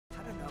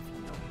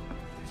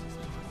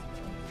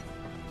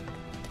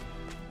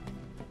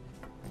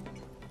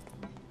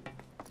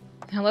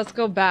Now let's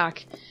go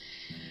back.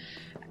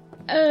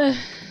 I'll...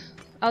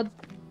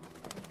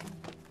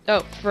 Oh,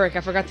 frick,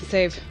 I forgot to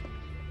save.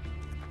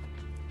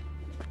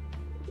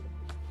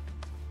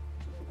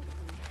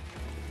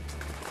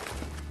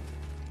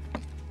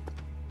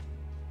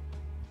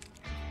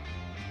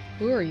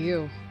 Who are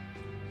you?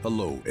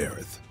 Hello,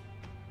 Aerith.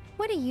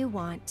 What do you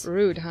want?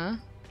 Rude, huh?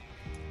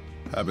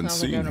 Haven't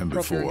Sounds like seen an him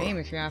appropriate before. name,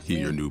 if you ask He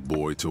me. your new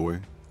boy toy?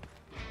 Are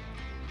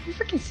you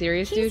freaking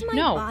serious, He's dude? my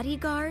No.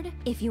 bodyguard,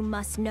 if you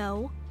must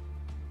know.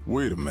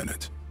 Wait a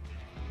minute.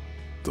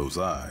 Those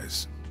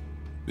eyes.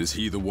 Is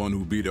he the one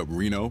who beat up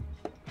Reno?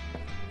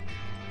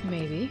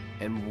 Maybe.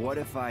 And what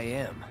if I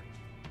am?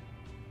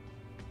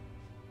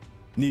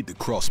 Need to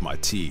cross my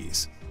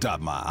T's,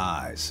 dot my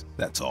I's,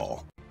 that's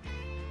all.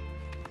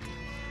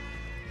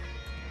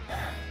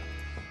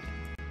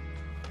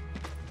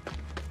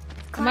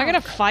 Am I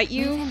gonna fight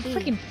you? Leave him be.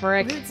 Freaking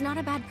frick. Rude's not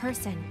a bad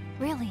person,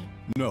 really.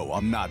 No,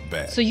 I'm not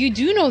bad. So you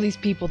do know these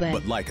people then?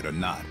 But like it or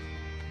not,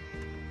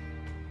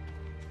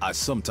 I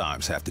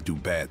sometimes have to do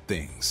bad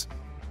things.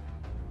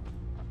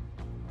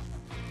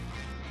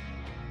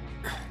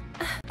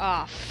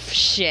 Ah,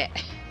 shit.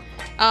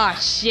 Ah,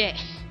 shit.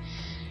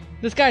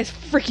 This guy's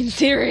freaking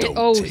serious. Don't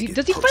Oh, take it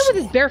does he fight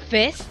with his bare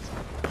fist?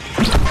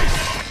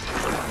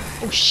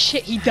 Oh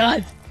shit, he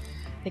does.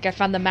 I think I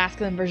found the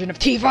masculine version of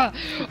Tifa.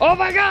 Oh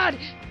my god!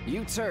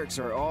 You Turks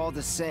are all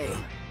the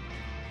same.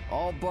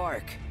 All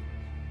bark,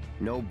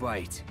 no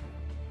bite.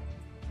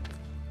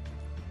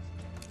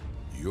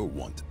 You're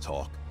one to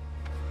talk.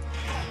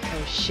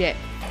 Oh shit.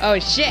 Oh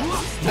shit.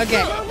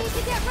 Okay. No need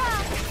to get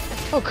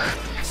rough.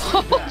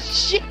 Oh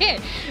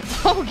shit.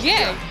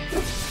 Okay.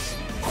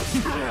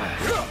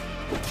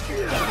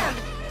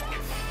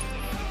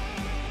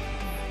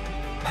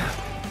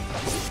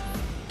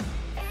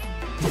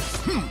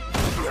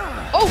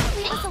 Oh.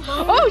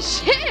 Oh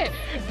shit.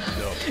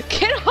 No.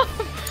 Get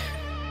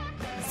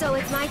off. So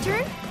it's my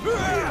turn?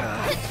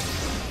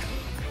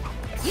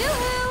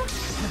 Yoo-hoo!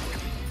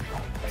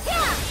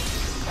 Yeah!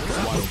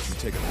 Why don't you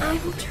take a nap?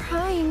 I'm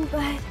trying,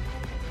 but...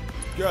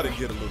 Gotta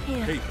get a little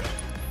Yeah. payback.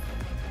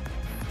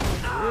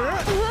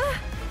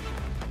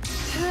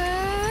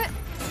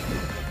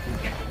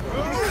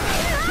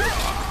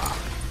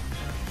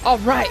 All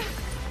right.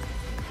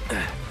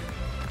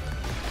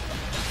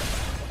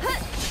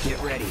 Get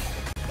ready.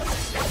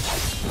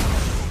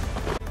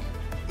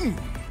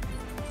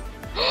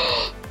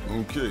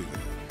 Okay.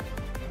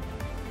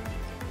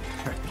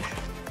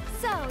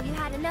 So, you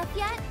had enough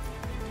yet?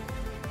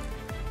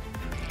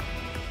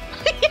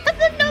 He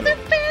has another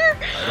pair.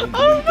 I don't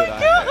Oh believe my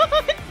that I have.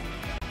 god.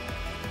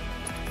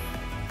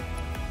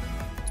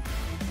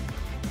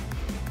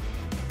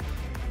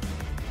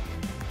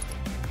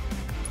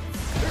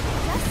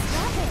 Just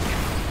stop it.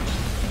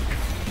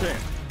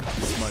 Can't.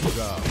 It's my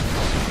job.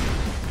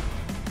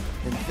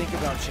 Then think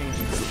about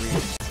changing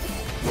careers.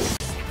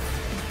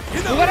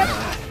 What up?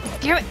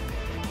 Damn it.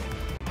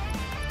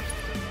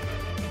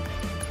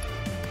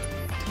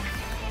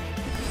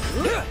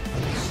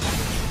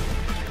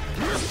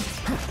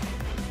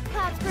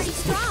 Cloud's pretty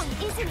strong,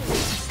 isn't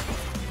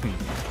he?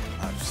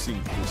 I've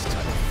seen this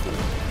type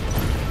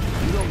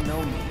before. You don't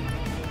know me.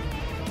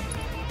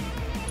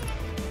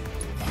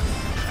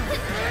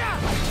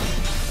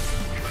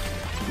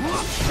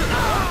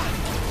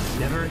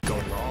 Never go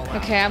all out.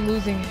 Okay, I'm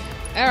losing.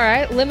 All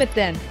right, limit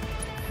then.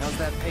 How's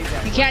that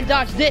payback? You can't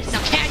dodge this,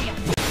 now can you?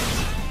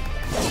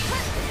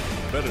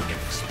 Better than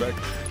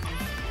expected.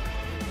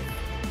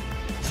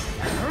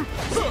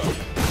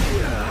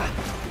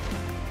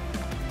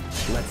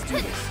 Let's do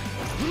this.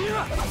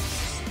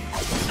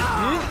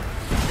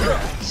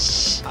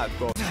 I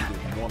thought you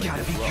didn't want to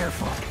Gotta be get rough.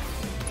 careful.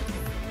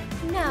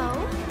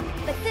 No,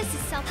 but this is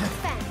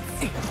self-defense.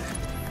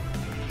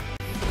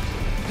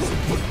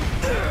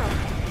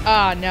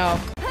 Oh no.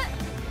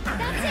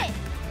 That's it.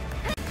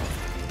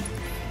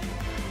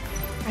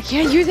 I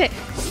can't use it.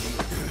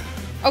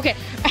 Okay,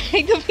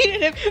 I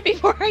defeated him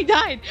before I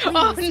died.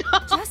 Oh Please, no.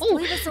 just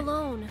leave us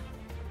alone.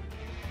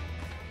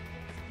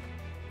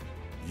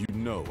 You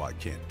know I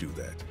can't do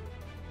that.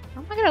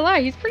 I'm not gonna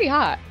lie, he's pretty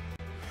hot.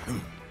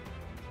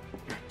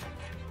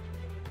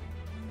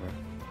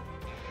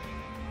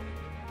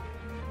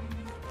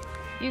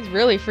 He's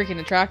really freaking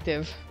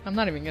attractive. I'm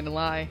not even gonna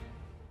lie.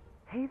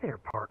 Hey there,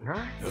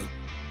 partner.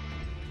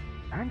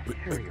 I'm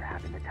sure you're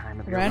having the time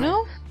of your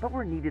Reno? life, but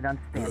we're needed on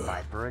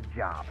standby for a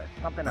job.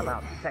 It's something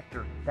about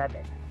Sector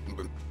 7.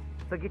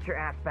 So get your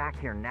ass back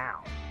here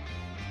now.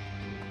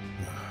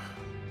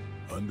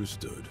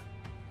 Understood.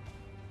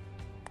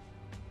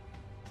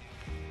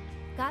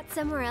 Got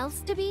somewhere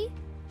else to be?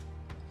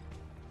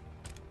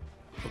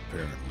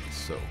 Apparently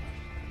so.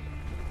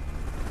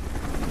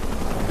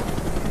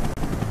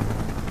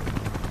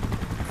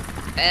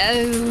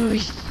 Oh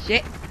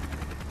shit.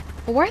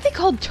 Why are they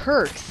called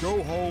Turks?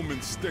 Go home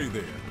and stay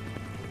there.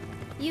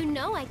 You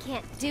know I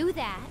can't do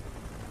that.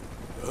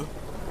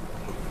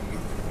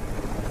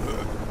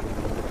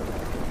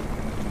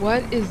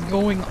 What is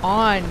going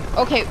on?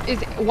 Okay,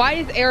 why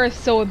is Aerith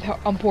so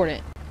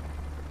important?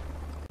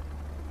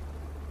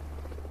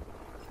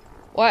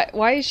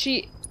 Why is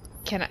she...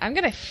 I'm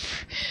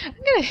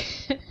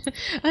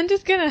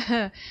just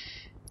gonna...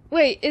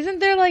 Wait, isn't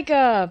there like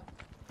a...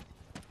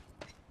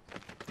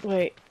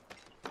 Wait.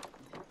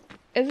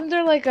 Isn't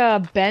there like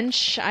a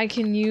bench I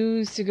can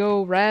use to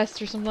go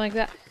rest or something like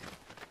that?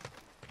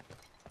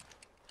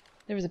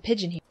 There was a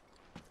pigeon here.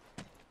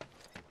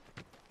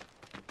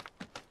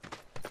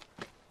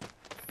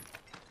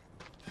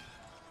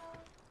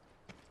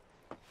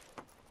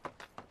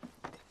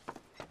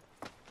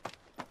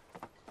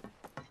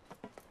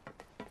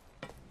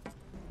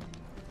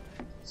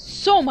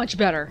 So much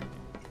better.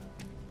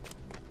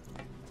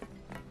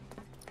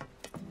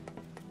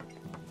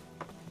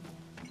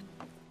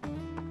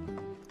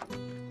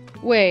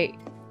 Wait.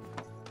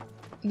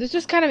 This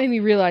just kind of made me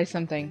realize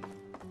something.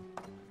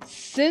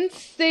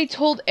 Since they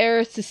told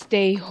Aerith to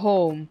stay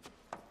home,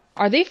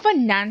 are they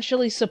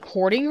financially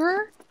supporting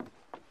her?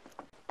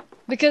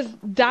 Because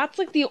that's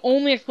like the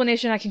only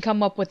explanation I can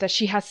come up with, that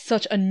she has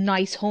such a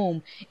nice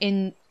home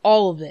in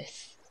all of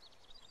this.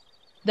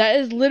 That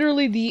is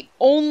literally the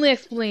only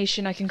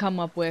explanation I can come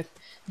up with,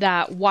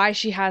 that why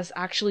she has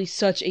actually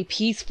such a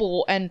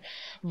peaceful and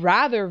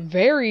rather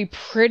very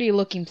pretty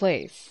looking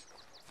place.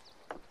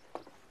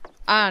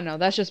 I don't know,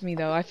 that's just me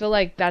though. I feel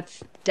like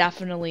that's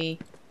definitely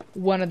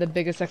one of the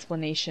biggest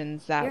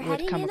explanations that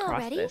would come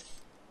across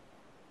this.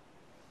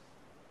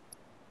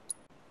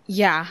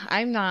 Yeah,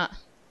 I'm not...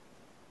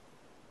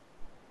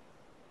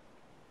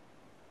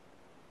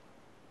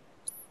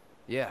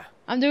 Yeah.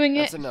 I'm doing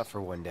it. That's enough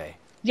for one day.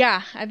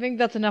 Yeah, I think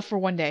that's enough for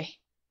one day.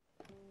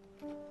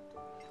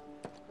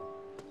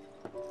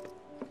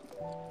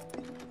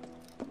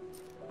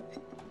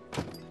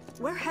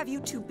 Where have you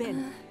two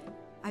been?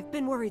 I've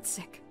been worried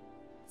sick.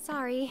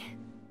 Sorry.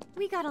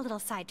 We got a little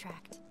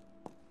sidetracked.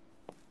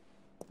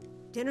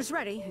 Dinner's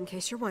ready, in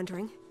case you're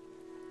wondering.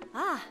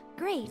 Ah,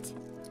 great.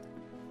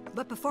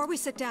 But before we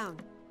sit down,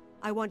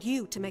 I want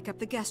you to make up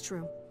the guest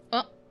room.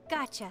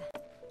 Gotcha.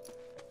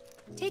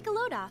 Take a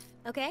load off,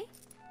 okay?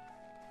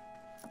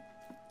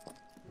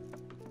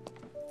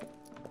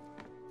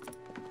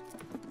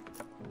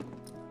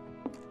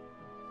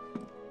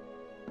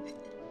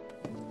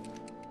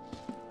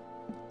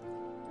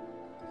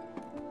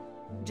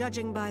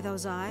 Judging by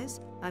those eyes,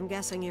 I'm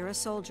guessing you're a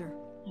soldier.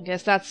 I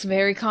guess that's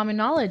very common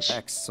knowledge.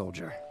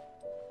 Ex-soldier.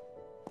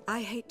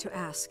 I hate to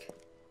ask,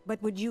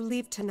 but would you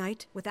leave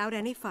tonight without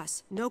any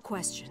fuss, no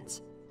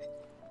questions?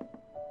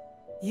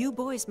 You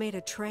boys made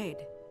a trade,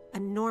 a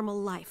normal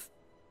life,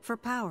 for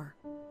power.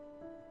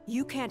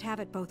 You can't have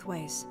it both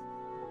ways.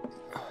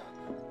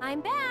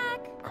 I'm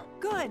back!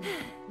 Good.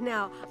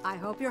 Now, I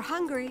hope you're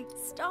hungry.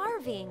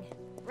 Starving,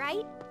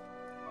 right?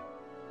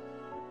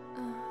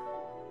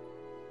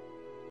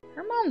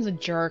 Her mom's a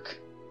jerk.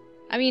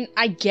 I mean,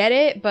 I get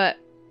it, but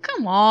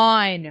come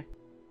on.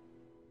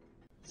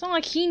 It's not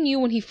like he knew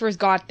when he first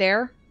got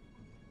there.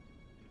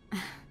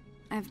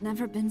 I've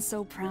never been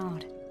so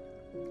proud.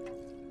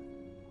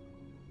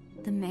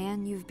 The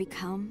man you've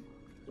become.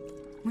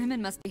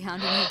 Women must be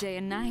hounding you day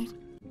and night.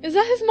 Is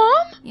that his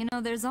mom? You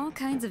know, there's all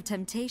kinds of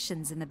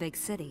temptations in the big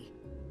city.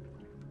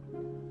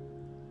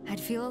 I'd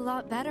feel a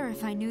lot better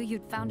if I knew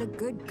you'd found a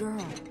good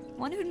girl.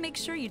 One who'd make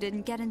sure you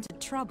didn't get into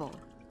trouble.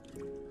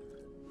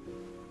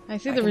 I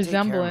see the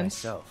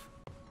resemblance.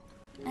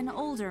 An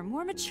older,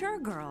 more mature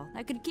girl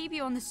that could keep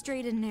you on the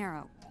straight and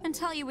narrow and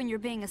tell you when you're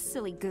being a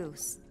silly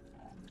goose.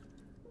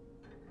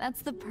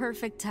 That's the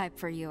perfect type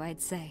for you,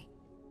 I'd say.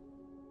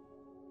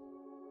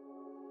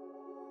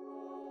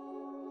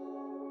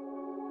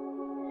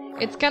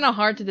 It's kind of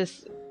hard to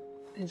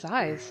his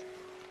eyes.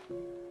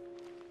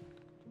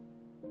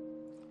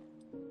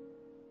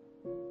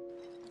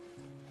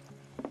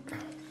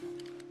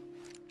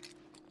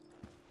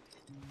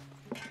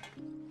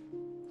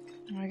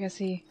 I guess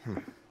he...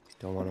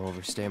 Don't want to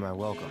overstay my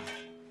welcome.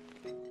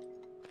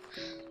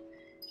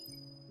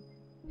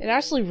 It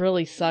actually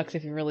really sucks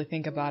if you really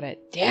think about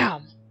it.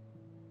 Damn!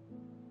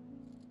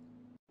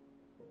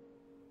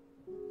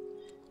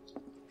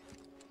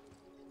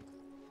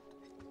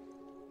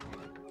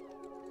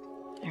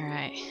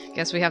 Alright,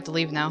 guess we have to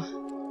leave now.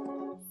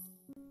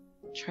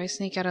 Try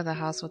sneak out of the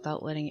house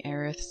without letting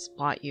Aerith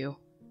spot you.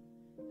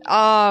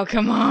 Oh,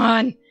 come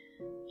on!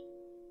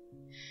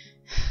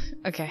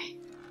 Okay.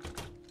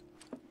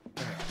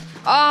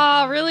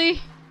 Oh, really?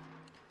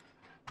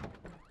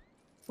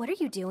 What are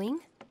you doing?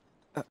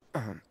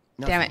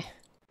 Damn it.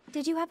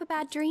 Did you have a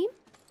bad dream?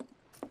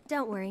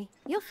 Don't worry,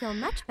 you'll feel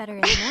much better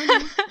in the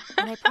morning.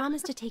 And I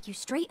promise to take you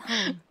straight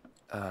home.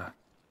 Okay.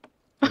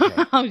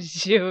 Oh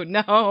shoot,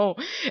 no.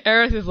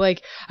 Aerith is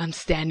like, I'm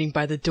standing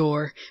by the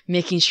door,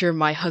 making sure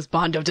my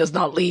husbando does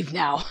not leave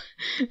now.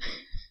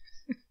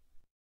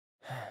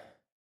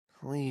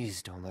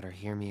 Please don't let her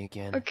hear me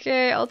again.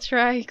 Okay, I'll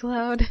try,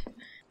 Cloud.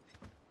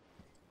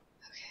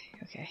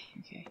 Okay.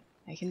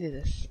 I can do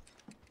this.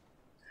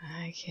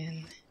 I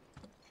can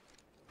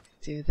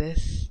do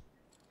this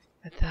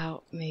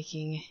without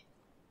making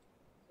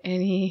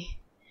any...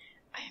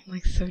 I'm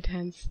like so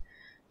tense.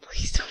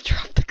 Please don't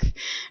drop the...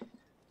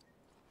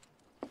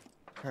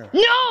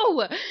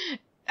 No!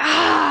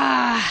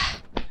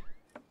 Ah!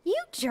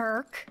 You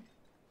Jerk.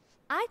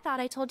 I thought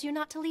I told you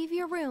not to leave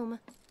your room.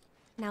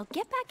 Now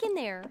get back in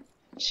there.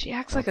 She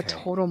acts like a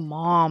total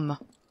mom.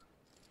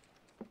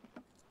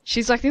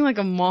 She's acting like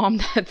a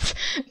mom that's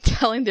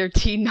telling their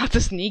teen not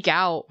to sneak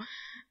out.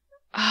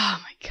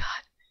 Oh my god.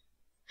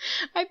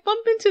 I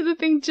bump into the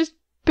thing just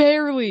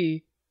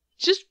barely.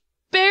 Just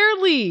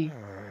barely.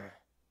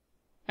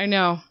 I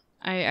know.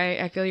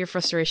 I feel your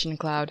frustration,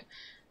 Cloud.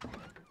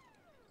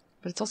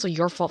 But it's also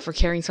your fault for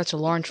carrying such a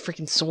large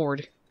freaking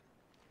sword.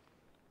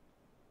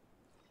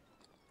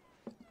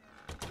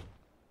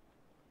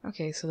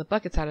 Okay, so the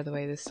bucket's out of the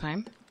way this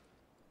time.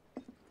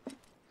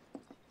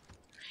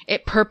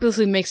 It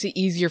purposely makes it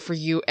easier for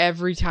you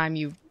every time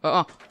you...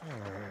 Are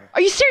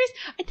you serious?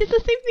 I did the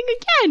same thing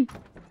again!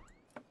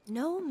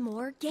 No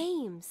more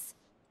games.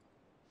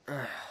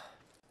 I'm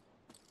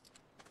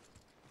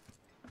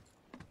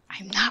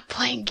not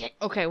playing game.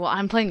 Okay, well,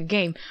 I'm playing a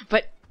game,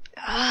 but...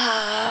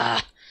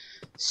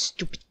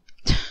 Stupid.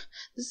 This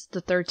is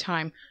the third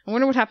time. I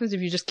wonder what happens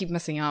if you just keep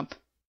messing up.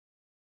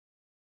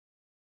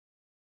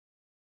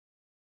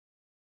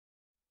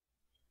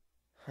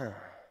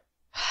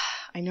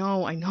 I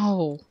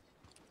know.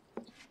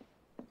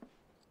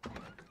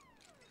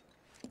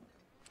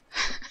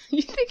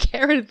 You think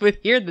Aaron would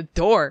hear the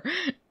door?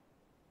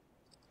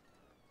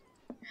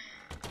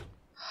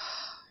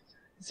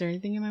 Is there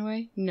anything in my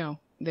way? No,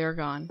 they're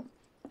gone.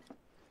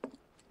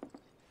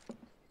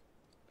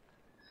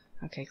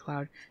 Okay,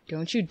 Cloud,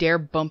 don't you dare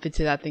bump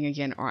into that thing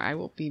again or I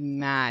will be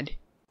mad.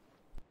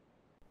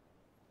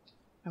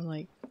 I'm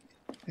like,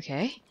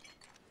 okay,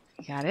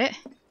 I got it.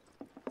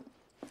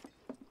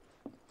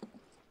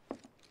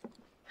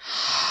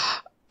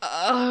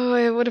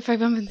 Oh, what if I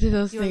bump into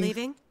those You're things?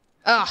 leaving?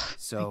 Oh,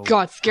 So, my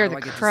God, scared how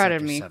the do I get to crap out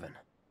of Sector me. 7?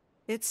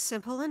 It's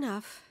simple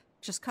enough.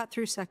 Just cut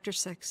through Sector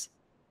 6.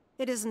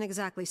 It isn't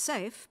exactly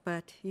safe,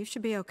 but you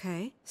should be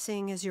okay,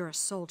 seeing as you're a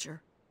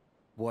soldier.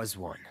 Was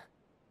one.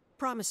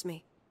 Promise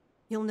me,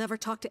 you'll never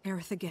talk to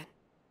Aerith again.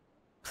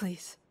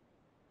 Please.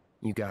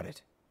 You got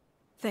it.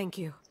 Thank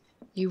you.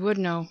 You would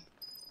know.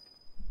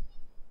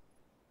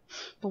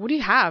 But what do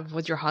you have?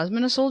 Was your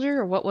husband a soldier,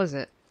 or what was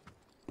it?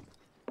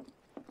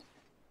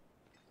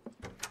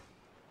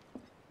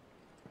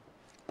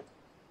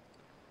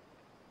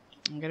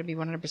 I'm gonna be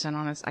 100%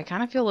 honest. I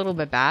kind of feel a little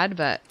bit bad,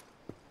 but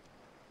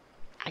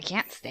I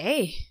can't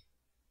stay.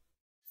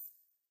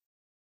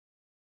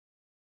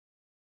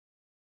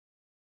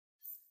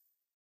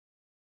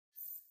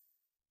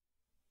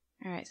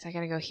 Alright, so I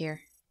gotta go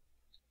here.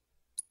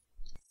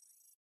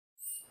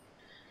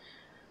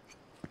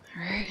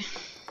 Alright.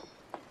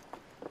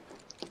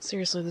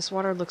 Seriously, this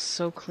water looks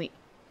so clean.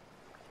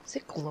 Is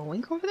it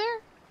glowing over there?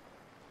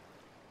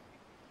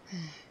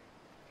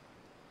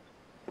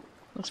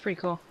 Looks pretty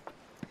cool.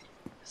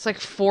 It's like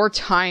 4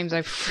 times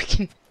I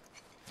freaking...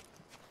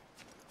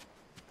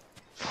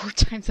 4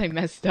 times I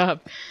messed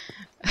up.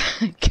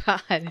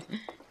 God.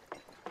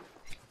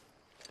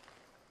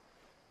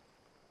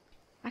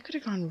 I could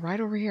have gone right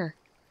over here.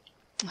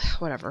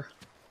 Whatever.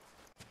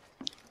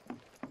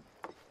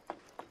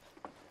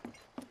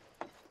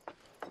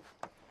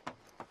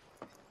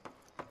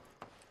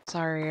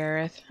 Sorry,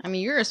 Aerith. I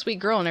mean, you're a sweet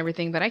girl and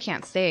everything, but I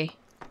can't stay.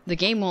 The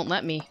game won't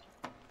let me.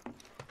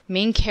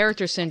 Main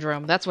character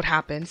syndrome. That's what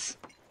happens.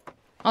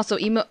 Also,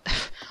 emo.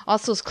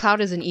 Also, Cloud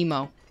is an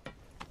emo.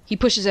 He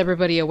pushes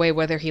everybody away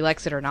whether he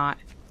likes it or not.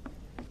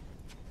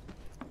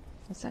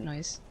 What's that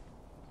noise?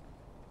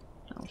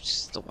 Oh, it's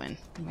just the wind.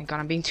 Oh my god,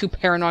 I'm being too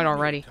paranoid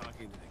already.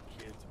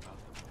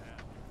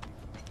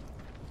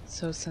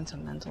 So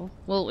sentimental.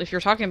 Well, if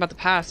you're talking about the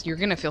past, you're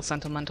gonna feel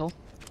sentimental.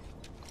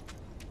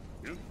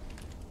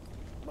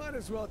 Might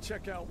as well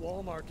check out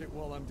Walmart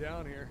while I'm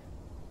down here.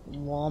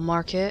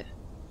 Walmart?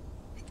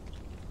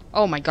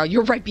 Oh my god,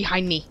 you're right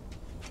behind me!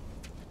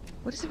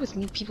 What is it with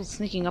me people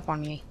sneaking up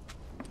on me?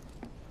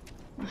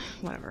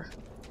 Whatever.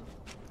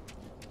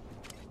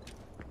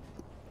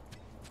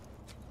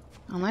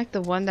 I'm like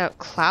the one that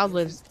Cloud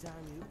lives...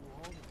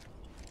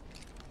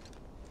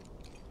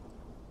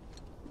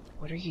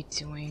 What are you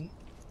doing?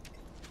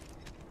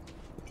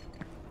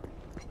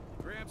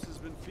 Gramps has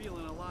been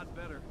feeling a lot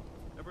better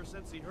ever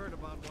since he heard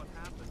about what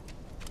happened.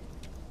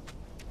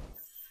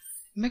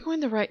 Am I going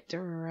the right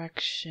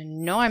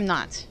direction? No, I'm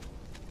not.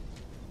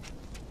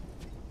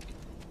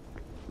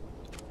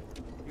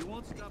 He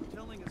won't stop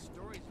telling us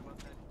stories about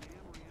that damn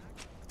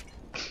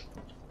reactor.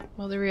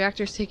 Well, the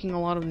reactor's taking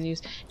a lot of the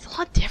news. It's a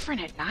lot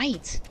different at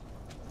night.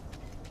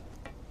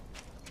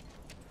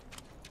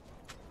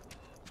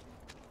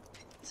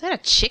 Is that a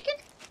chicken?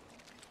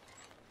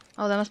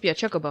 Oh, that must be a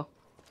chocobo.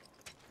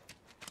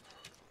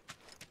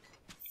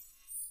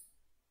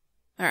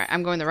 Alright,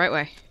 I'm going the right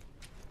way.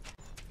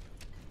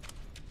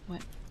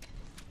 What?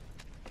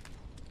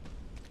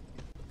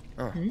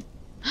 Oh.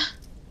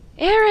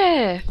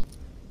 Aerith!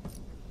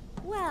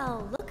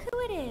 Well, look who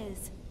it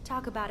is.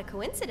 Talk about a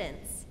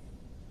coincidence.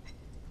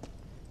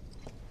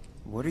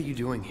 What are you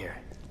doing here?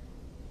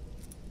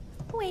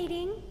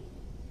 Waiting.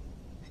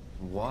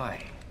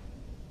 Why?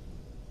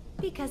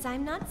 Because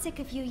I'm not sick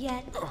of you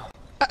yet.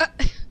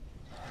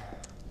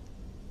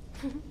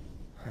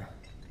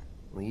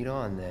 Lead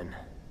on, then.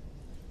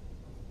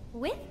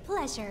 With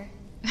pleasure.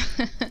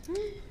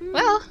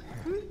 Well.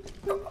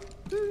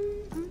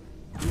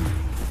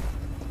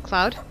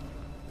 Cloud?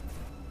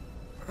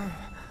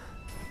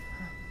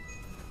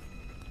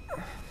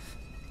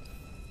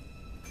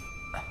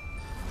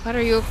 Cloud,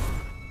 are you...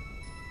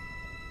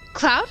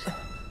 Cloud?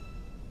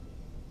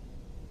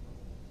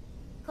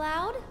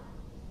 Cloud?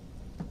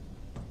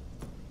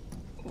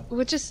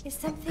 What just... Is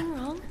something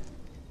wrong?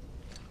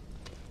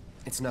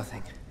 It's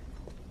nothing.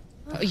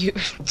 You...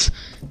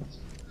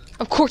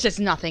 Of course it's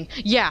nothing.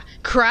 Yeah,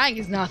 crying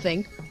is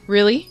nothing.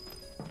 Really?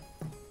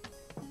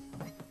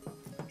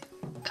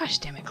 Gosh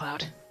damn it,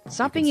 Cloud.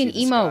 Stop being an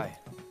emo.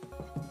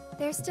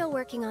 They're still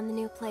working on the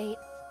new plate.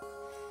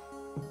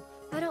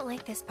 I don't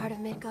like this part of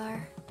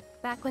Midgar.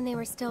 Back when they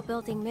were still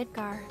building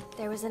Midgar,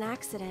 there was an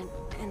accident,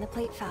 and the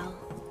plate fell.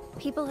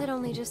 People had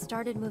only just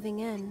started moving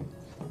in,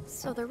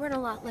 so there weren't a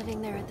lot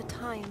living there at the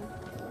time,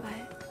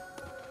 but...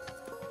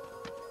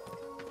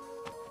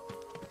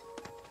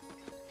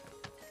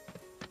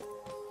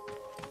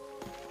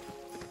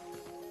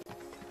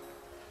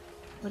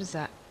 What is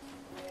that?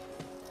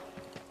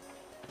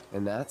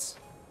 And that's?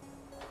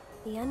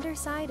 The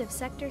underside of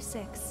Sector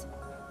 6,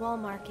 Wall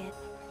Market.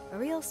 A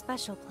real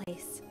special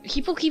place.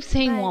 People keep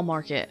saying But Wall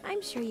Market.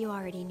 I'm sure you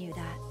already knew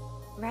that,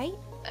 right?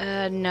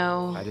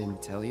 No. I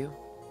didn't tell you?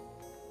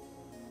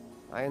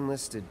 I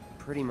enlisted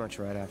pretty much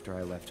right after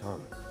I left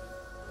home.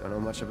 Don't know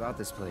much about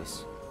this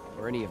place,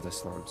 or any of the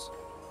slums.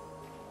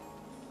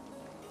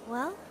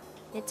 Well,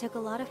 it took a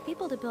lot of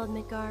people to build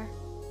Midgar,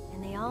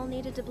 and they all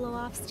needed to blow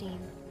off steam.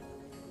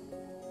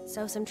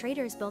 So some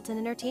traders built an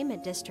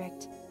entertainment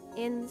district.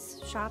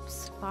 Inns,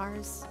 shops,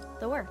 bars,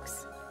 the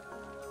works.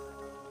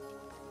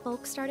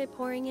 Folks started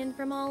pouring in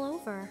from all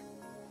over.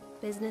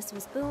 Business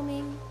was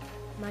booming,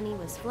 money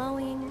was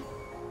flowing,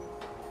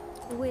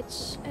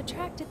 which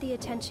attracted the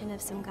attention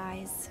of some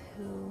guys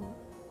who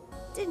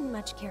didn't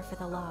much care for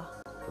the law.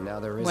 Now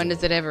there isn't. When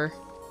does it ever?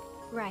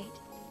 Right.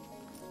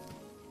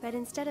 But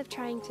instead of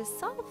trying to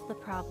solve the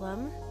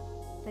problem,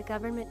 the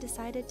government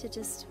decided to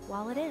just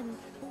wall it in.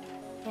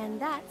 And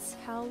that's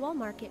how Wall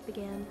Market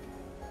began.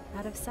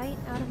 Out of sight,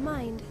 out of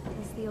mind,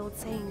 as the old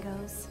saying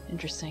goes.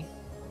 Interesting.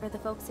 For the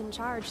folks in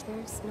charge,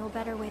 there's no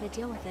better way to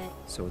deal with it.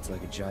 So it's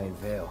like a giant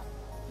veil.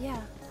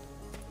 Yeah.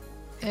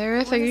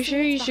 Aerith, are you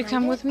sure you should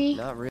come with me?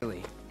 Not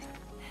really.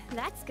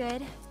 That's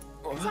good.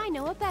 Because I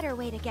know a better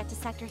way to get to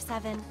Sector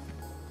 7.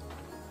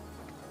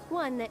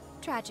 One that,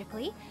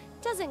 tragically,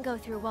 doesn't go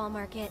through Wall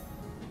Market.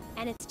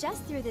 And it's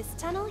just through this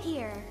tunnel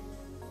here.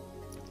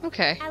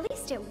 Okay. At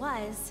least it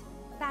was,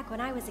 back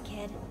when I was a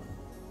kid.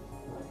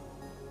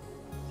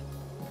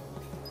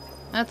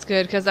 That's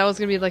good, because I was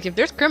gonna be like, if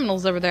there's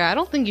criminals over there, I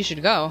don't think you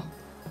should go.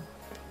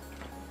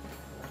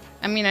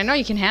 I mean, I know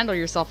you can handle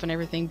yourself and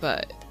everything,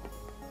 but...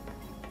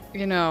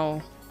 You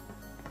know...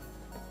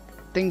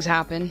 Things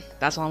happen.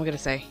 That's all I'm gonna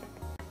say.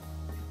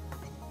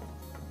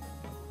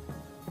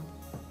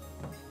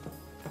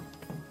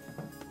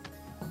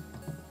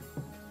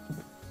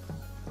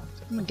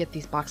 I'm gonna get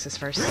these boxes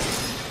first.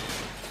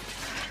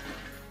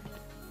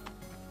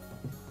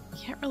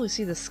 Can't really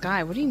see the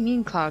sky. What do you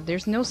mean, Cloud?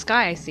 There's no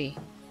sky I see.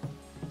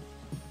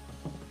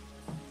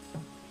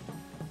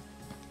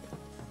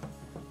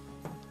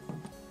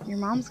 Your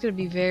mom's gonna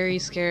be very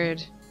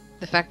scared.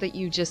 The fact that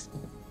you just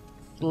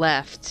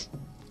left.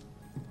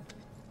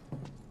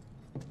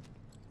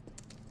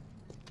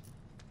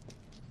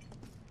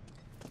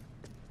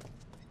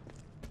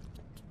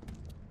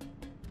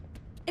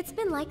 It's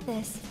been like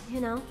this,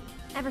 you know,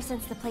 ever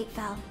since the plate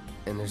fell.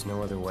 And there's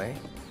no other way?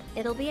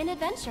 It'll be an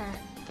adventure.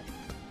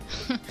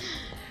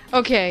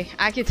 Okay,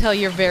 I can tell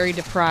you're very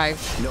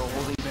deprived. No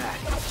holding back.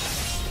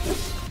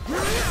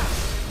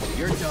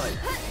 You're done.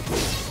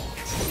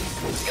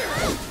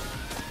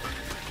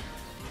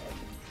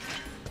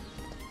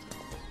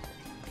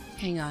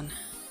 Hang on.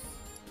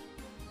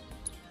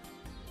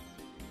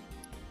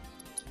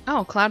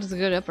 Oh, Cloud is a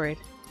good upgrade.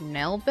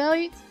 Nail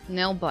belt?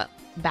 Nail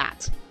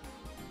bat.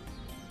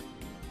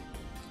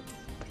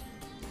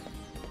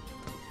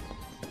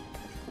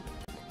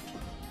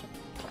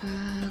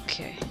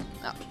 Okay.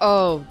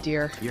 Oh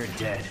dear. You're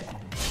dead.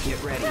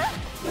 Get ready.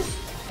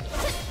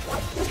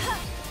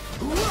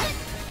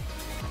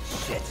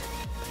 Shit.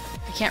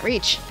 I can't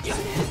reach. Get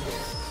him!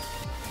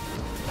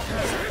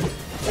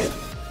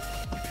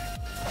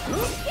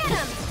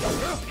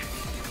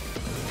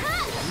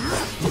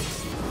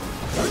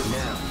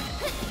 Now.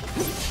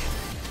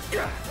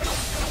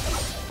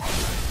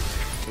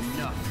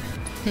 Enough.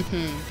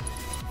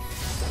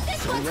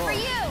 This one's for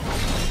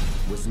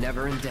you! Was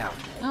never in doubt.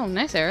 Oh,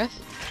 nice, Aerith.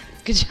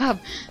 Good job.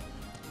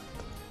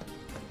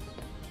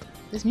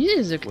 This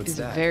music is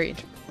very...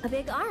 A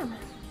big arm.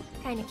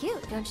 Kinda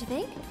cute, don't you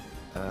think?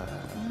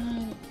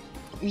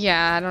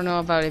 Yeah, I don't know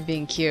about it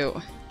being cute.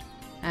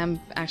 I'm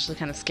actually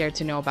kind of scared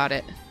to know about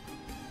it.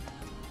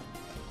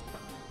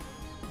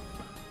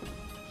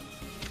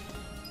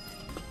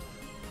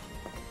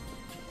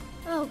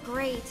 Oh,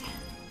 great.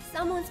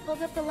 Someone's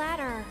pulled up the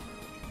ladder.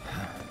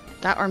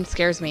 That arm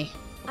scares me.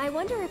 I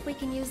wonder if we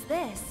can use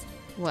this.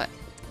 What?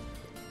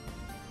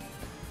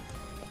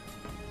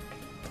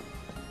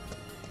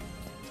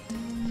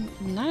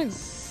 I'm not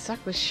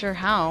exactly sure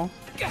how.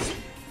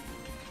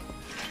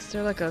 Is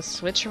there like a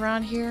switch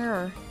around here,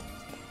 or...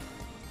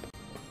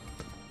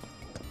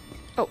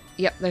 Oh,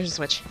 yep, there's a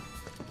switch.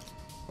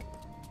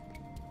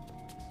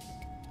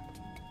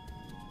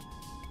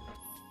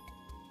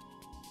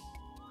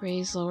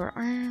 Raise lower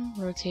arm,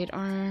 rotate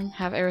arm,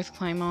 have Aerith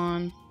climb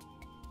on.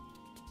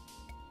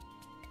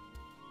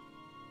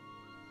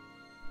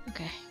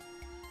 Okay.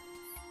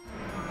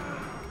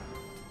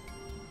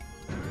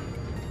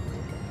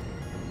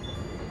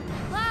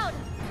 Cloud!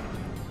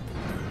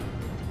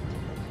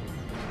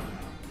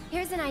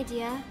 Here's an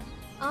idea.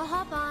 I'll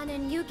hop on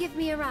and you give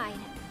me a ride.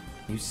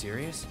 You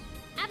serious?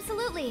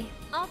 Absolutely.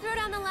 I'll throw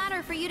down the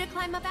ladder for you to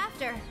climb up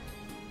after.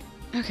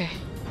 Okay.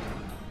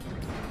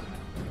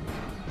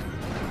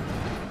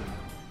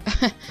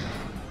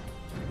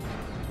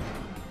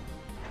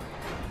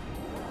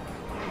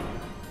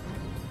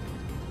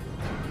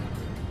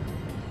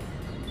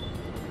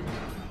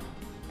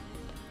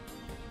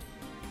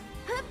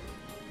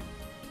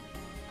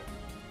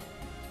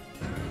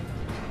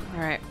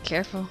 Alright,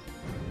 careful.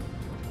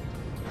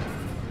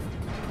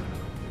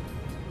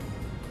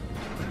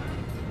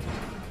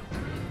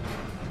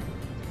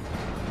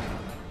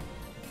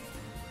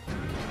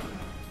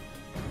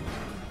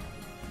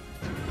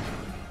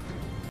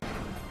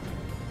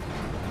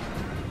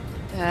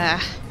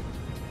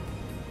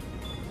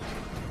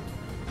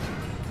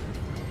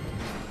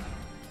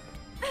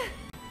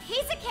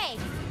 Piece of cake.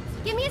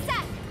 Give me a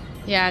sec.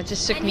 Yeah, it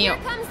just took And me here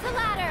out. comes the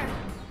ladder.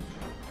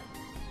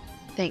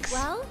 Thanks.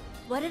 Well,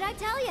 what did I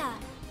tell ya?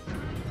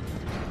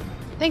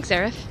 Thanks,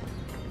 Aerith.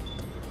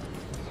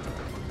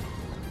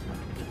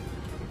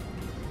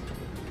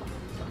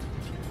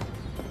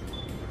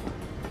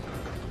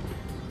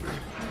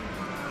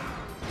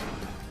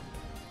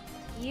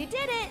 You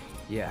did it.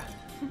 Yeah.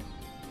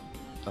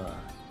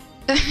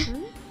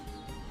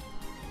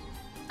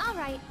 All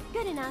right,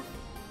 good enough.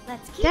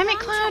 Let's keep Damn it, on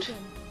Cloud.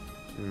 trucking.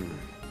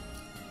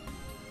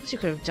 What you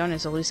could have done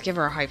is at least give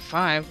her a high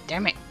five.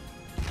 Damn it.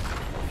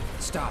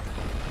 Stop.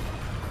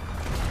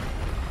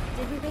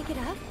 Did we wake it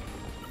up?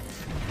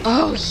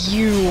 Oh,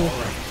 you.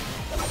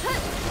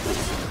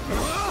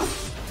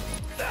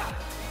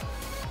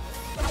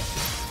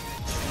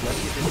 Let's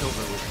get this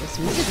over with. This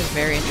music is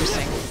very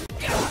interesting.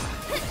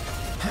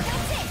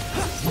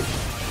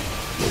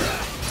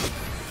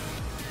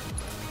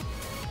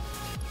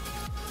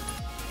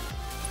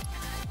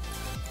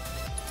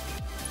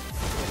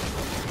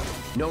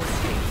 No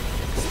escape.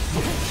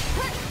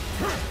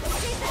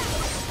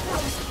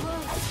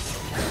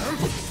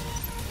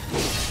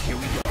 Here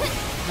we go.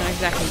 Not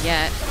exactly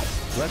yet.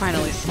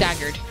 Finally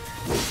staggered.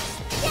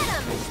 Get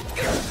him!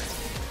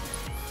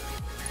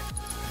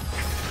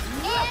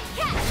 And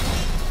catch!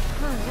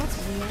 Huh, that's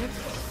weird.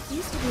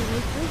 Used to be way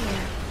through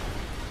here.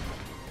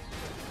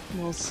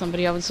 Well,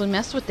 somebody obviously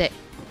messed with it.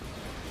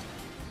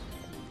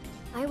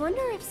 I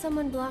wonder if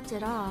someone blocked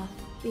it off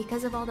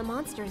because of all the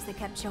monsters that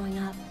kept showing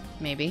up.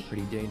 Maybe.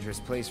 Pretty dangerous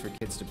place for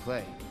kids to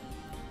play.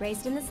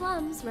 Raised in the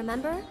slums,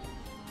 remember?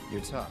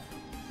 You're tough.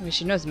 I mean,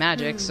 she knows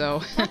magic,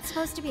 so... That's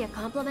supposed to be a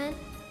compliment.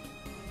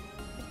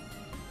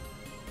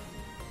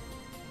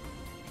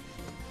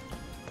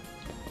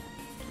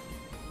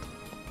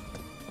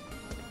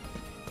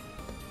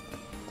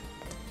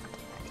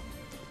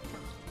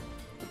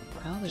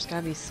 Well, there's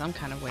gotta be some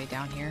kind of way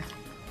down here.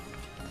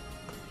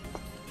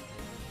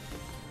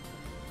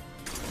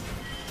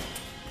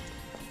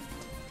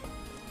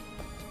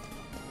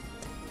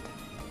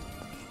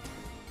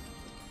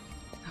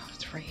 Oh,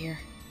 it's right here.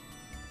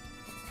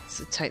 It's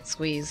a tight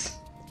squeeze.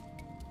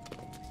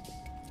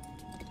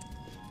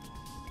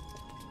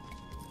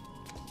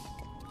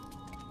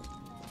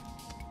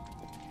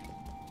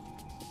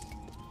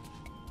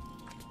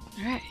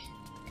 Alright.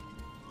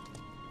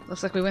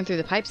 Looks like we went through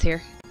the pipes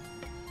here.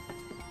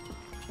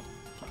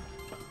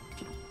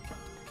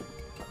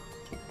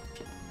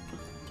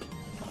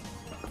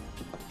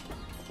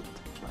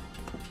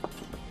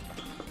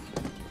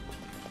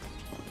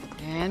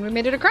 And we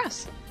made it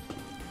across.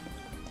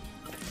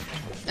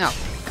 Oh,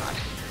 God.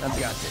 I've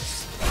got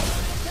this.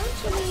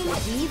 Don't you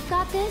mean we've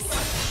got this?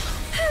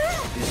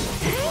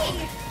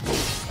 Hey!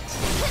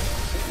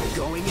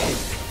 Going in.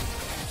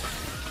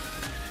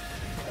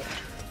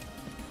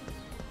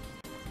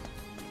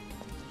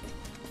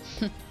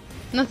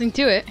 Nothing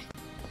to it.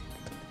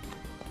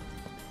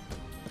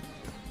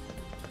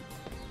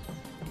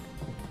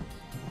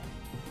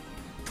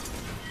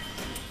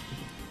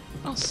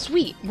 Oh,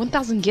 sweet.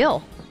 1,000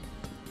 gil.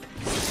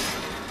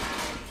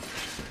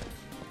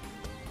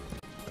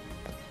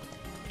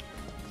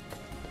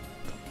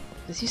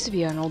 This used to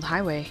be an old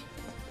highway.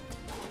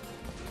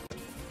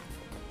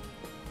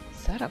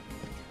 Is that a...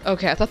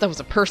 Okay, I thought that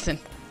was a person.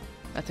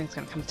 That thing's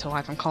gonna come to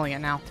life. I'm calling it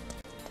now.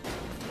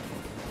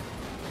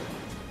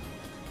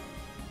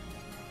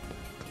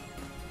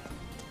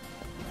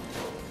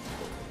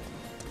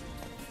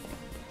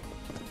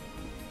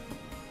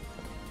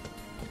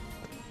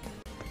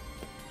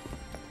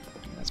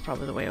 That's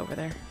probably the way over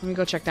there. Let me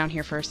go check down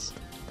here first.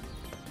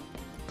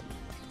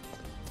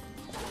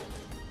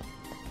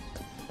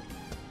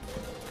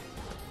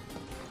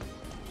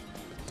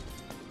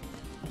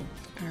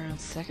 On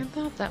second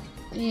thought, that...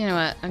 You know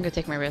what? I'm gonna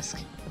take my risk.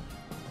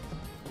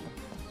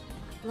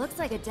 Looks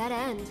like a dead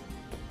end.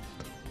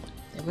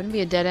 It wouldn't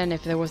be a dead end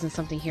if there wasn't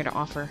something here to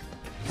offer.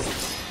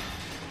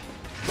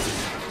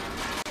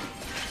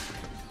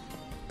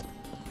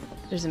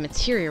 There's a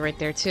materia right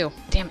there, too.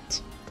 Damn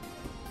it.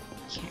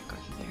 Can't go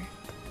through there.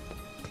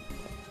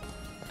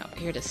 Oh,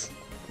 here it is.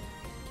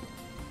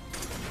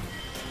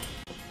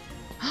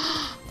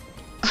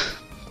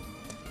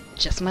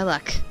 Just my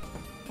luck.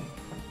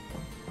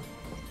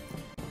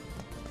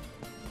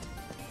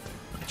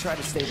 Try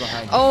to stay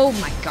behind. Oh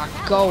my god,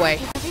 go away.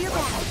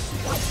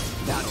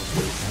 That'll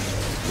do.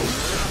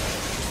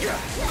 You're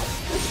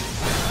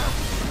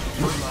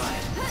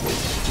mine.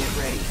 Get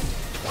ready.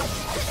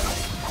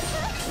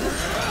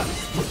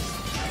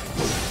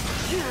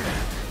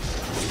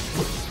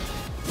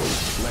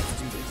 Let's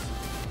do this.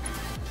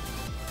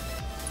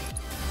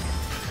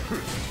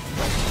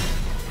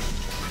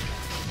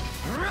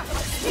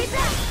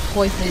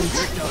 Poisoned.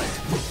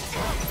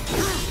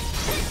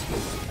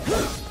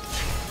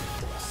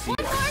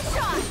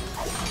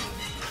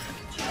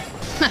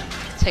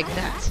 Take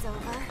that.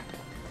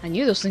 I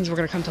knew those things were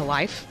gonna come to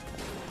life.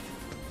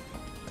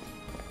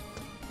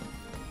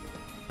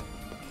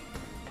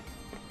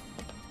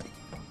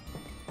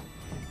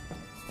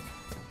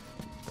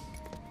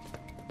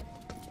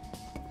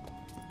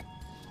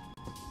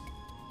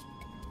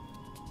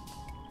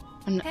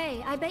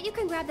 Hey, I bet you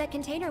can grab that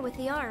container with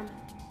the arm.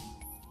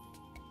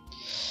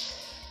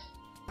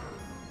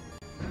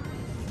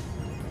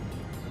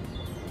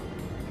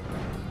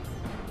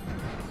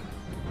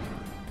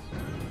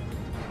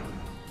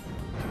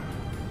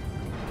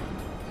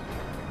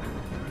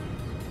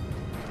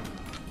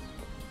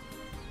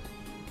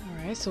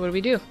 Alright, so what do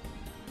we do?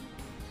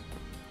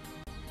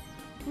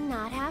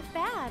 Not half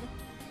bad.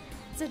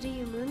 So do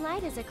you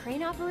moonlight as a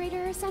crane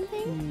operator or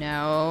something?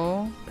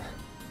 No.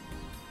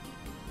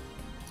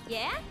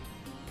 Yeah?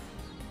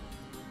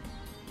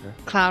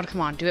 Cloud,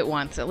 come on, do it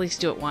once. At least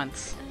do it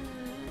once.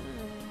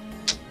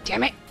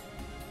 Damn it!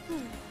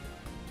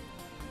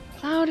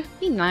 Cloud,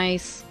 be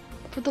nice.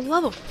 For the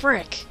love of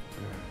frick.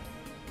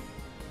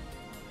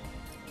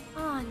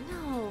 Oh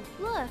no,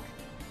 look.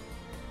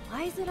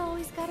 Why is it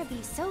always gotta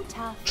be so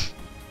tough?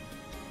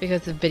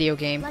 Because it's a video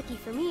game. Lucky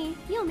for me,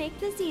 you'll make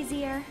this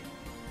easier.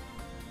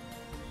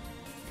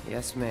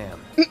 Yes, ma'am.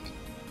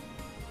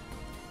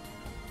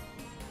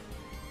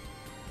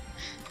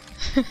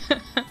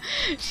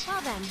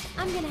 Well then,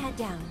 I'm gonna head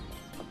down.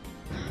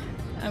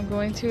 I'm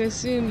going to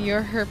assume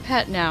you're her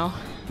pet now.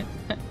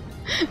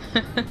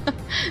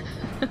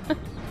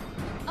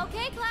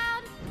 Okay,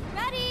 Cloud,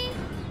 ready?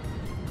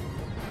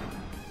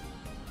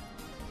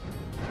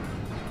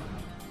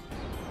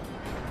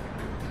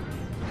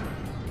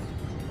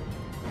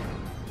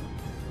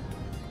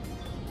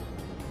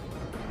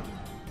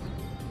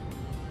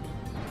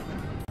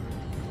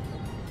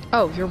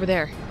 Oh, you're over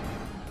there.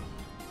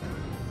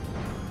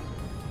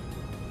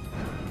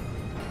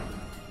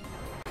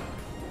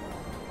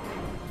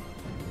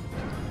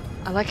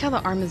 I like how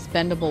the arm is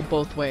bendable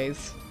both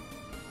ways.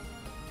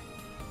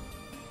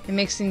 It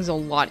makes things a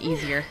lot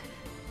easier.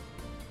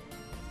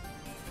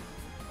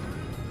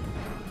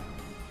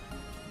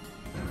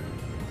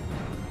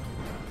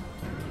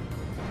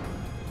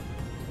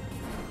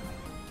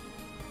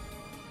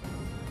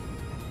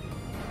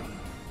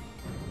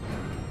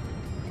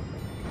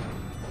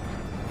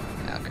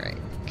 Oh great.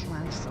 Come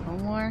on, just a little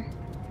more.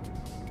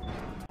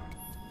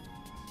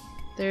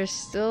 There's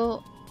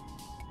still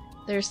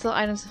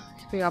items to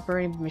be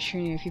operating the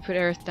machinery. If you put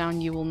Aerith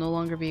down, you will no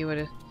longer be able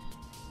to...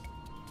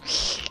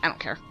 I don't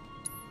care.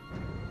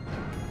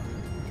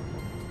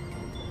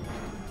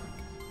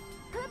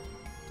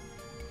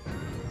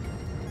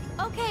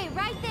 Okay,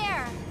 right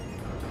there.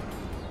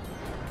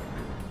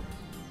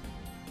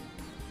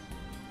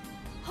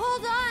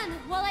 Hold on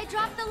while I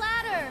drop the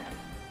ladder.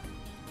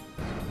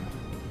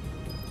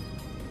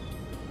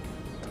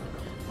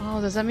 Oh,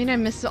 does that mean I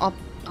missed the op...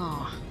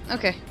 Oh,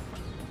 okay.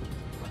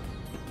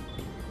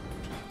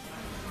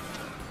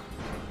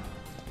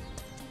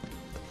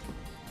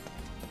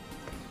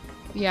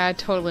 Yeah, I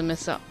totally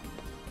missed up.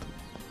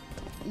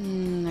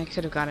 I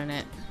could have gotten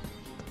it.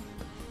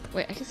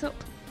 Wait, I guess so.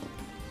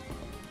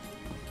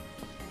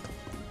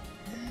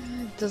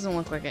 It doesn't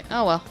look like it.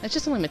 Oh well, it's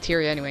just only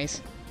materia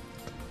anyways.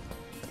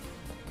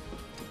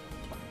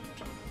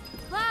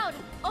 Cloud,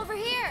 over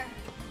here.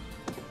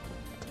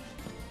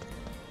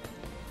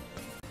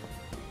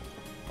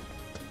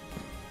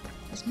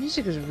 This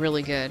music is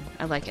really good.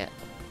 I like it.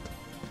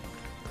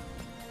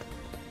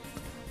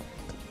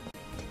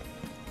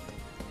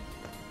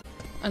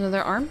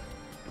 Another arm?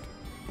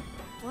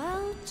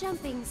 Well,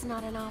 jumping's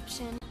not an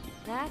option.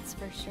 That's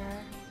for sure.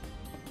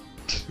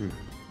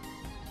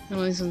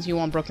 Only since you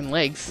want broken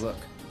legs. Look.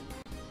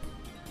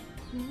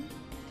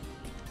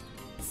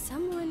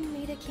 Someone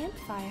made a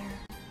campfire.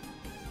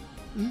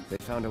 They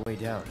found a way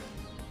down.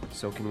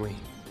 So can we.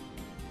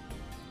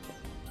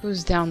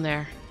 Who's down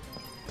there?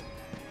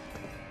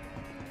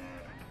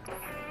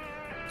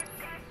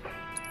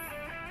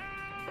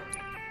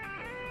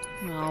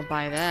 I'll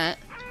buy that.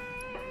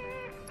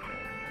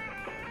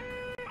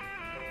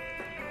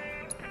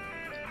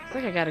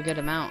 Looks like I got a good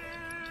amount.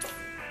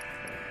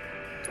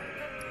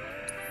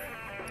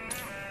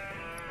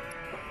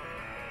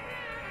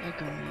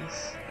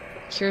 Echoes.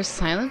 Cure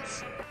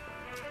silence?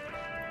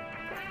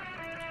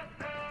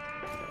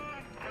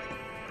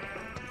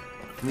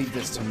 Leave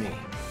this to me.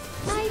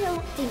 I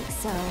don't think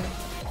so.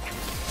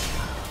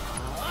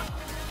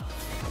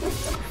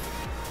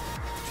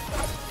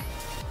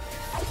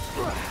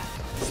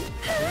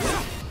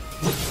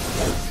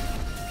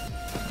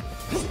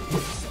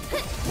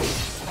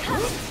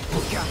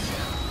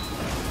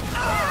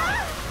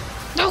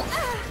 No!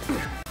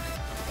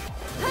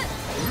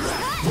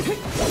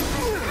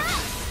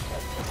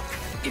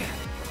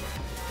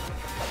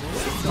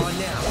 It's on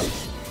now.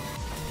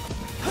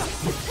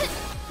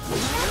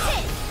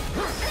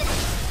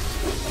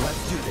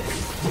 Let's do this.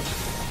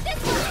 This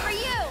one's for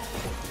you!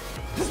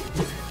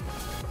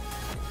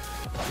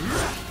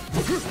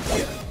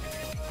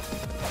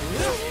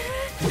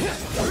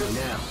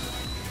 Now.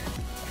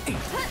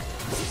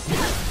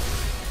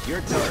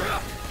 You're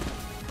done.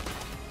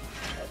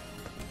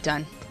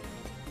 Done.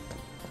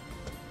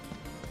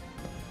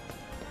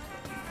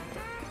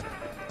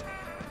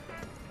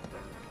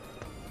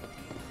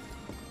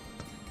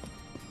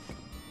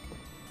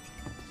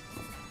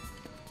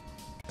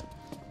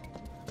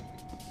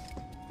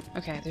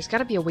 Okay, there's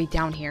gotta be a way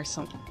down here,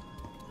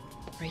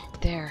 right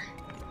there.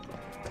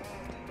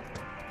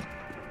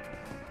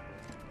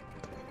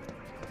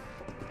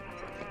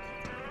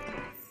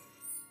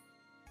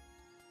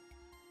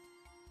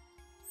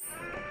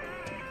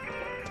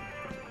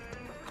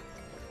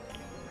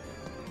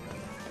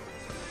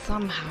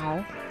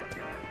 Somehow.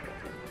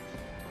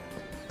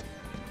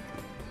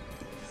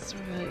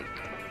 Sort of like...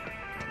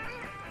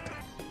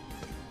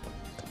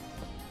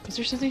 Is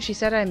there something she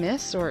said I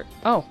missed, or...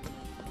 Oh!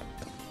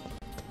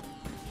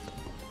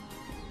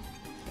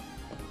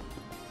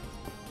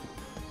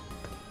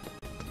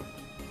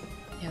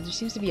 Yeah, there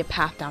seems to be a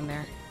path down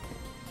there.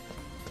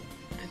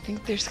 I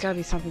think there's gotta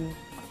be something...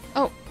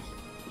 Oh!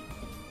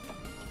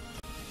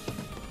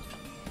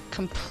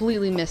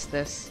 Completely missed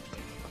this.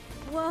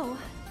 Whoa,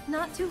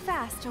 not too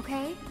fast,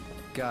 okay?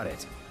 Got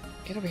it.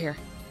 Get over here.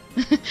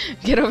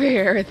 Get over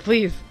here, Aerith,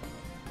 please.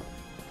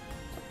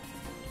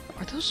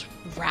 Are those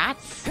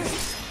rats?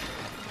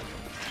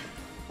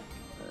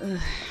 Ugh.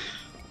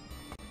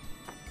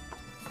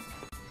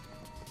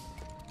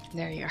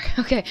 There you are.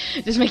 Okay,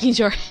 just making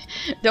sure.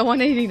 Don't want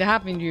anything to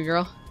happen to you,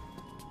 girl.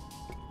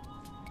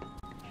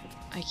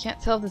 I can't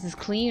tell if this is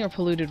clean or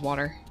polluted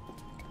water.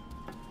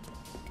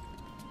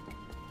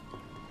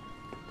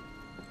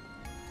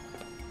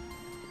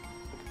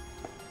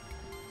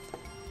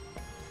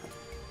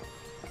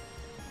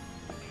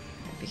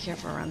 Be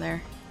careful around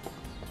there.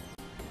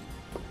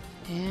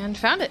 And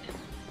found it.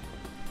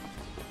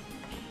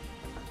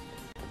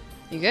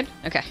 You good?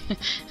 Okay.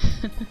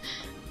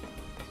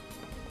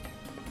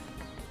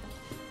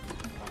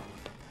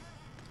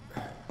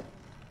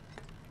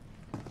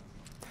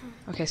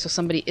 Okay, so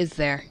somebody is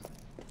there.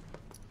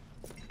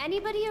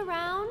 Anybody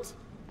around?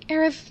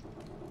 Aerith.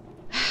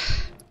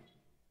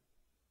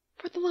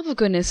 For the love of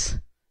goodness.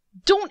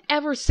 Don't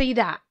ever say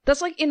that.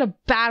 That's like in a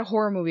bad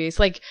horror movie. It's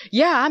like,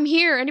 yeah, I'm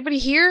here. Anybody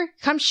here?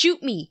 Come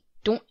shoot me.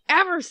 Don't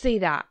ever say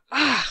that.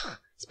 Ugh.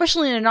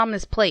 Especially in an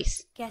ominous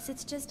place. Guess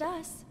it's just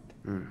us.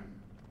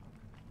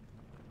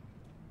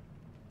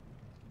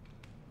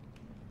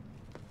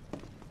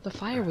 The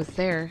fire was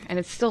there, and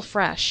it's still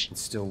fresh.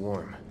 It's still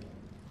warm.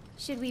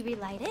 Should we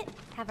relight it?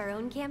 Have our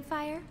own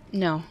campfire?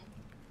 No.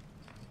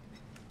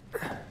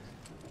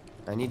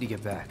 I need to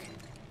get back.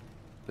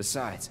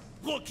 Besides,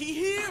 Looky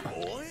here,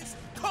 boys.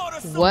 Caught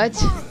us some What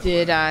burglars.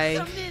 did I...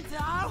 Coming into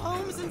our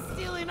homes and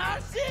stealing our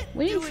shit.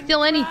 We didn't doing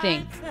steal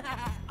anything. crimes.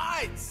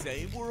 I'd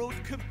say we're owed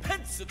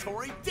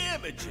compensatory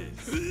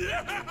damages. Is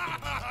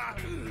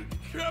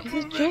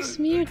it just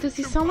me, or does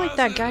he sound like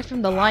that guy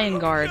from the Lion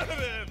Guard?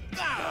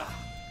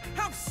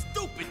 How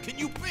stupid can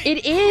you be?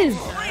 It is!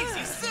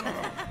 Crazy simple.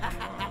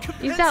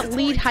 He's that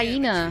lead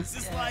hyena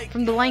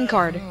from the Lion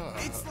Guard.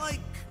 It's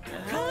like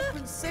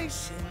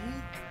compensation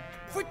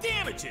for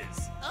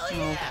damages.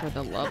 Oh, for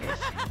the love of...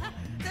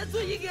 That's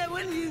what you get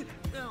when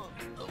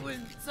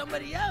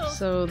somebody else.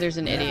 So there's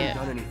an I idiot.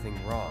 haven't done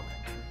anything wrong.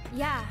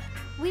 Yeah,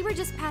 we were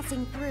just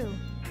passing through.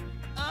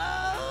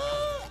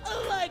 Oh,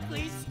 a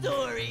likely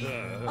story.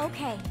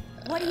 Okay,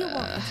 what do you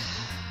want?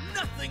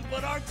 Nothing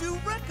but our due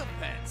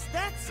recompense,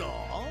 that's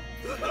all.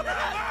 Due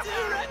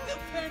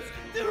recompense.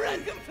 Due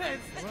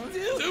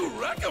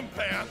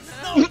recompense?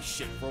 No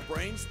shit for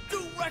brains,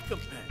 due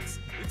recompense.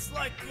 It's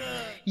like,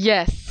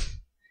 Yes.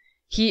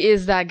 He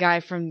is that guy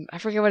from... I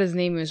forget what his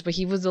name is, but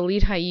he was the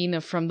lead hyena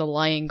from the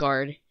Lion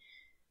Guard.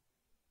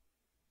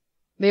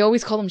 They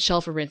always call him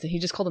Shell for Brains, and he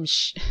just called him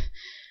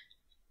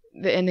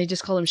and they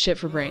just call him Shit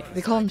for Brains.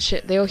 They call him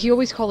Shit. He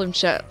always called him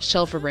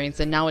Shell for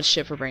Brains, and now it's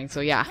Shit for Brains. So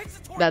yeah,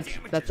 that's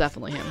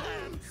definitely him.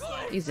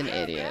 He's an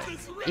idiot.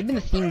 Even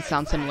the themes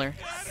sound similar.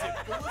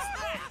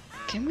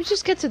 Can we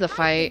just get to the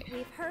fight?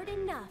 We've heard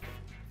enough.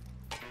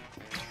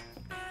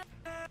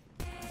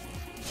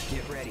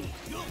 Get ready.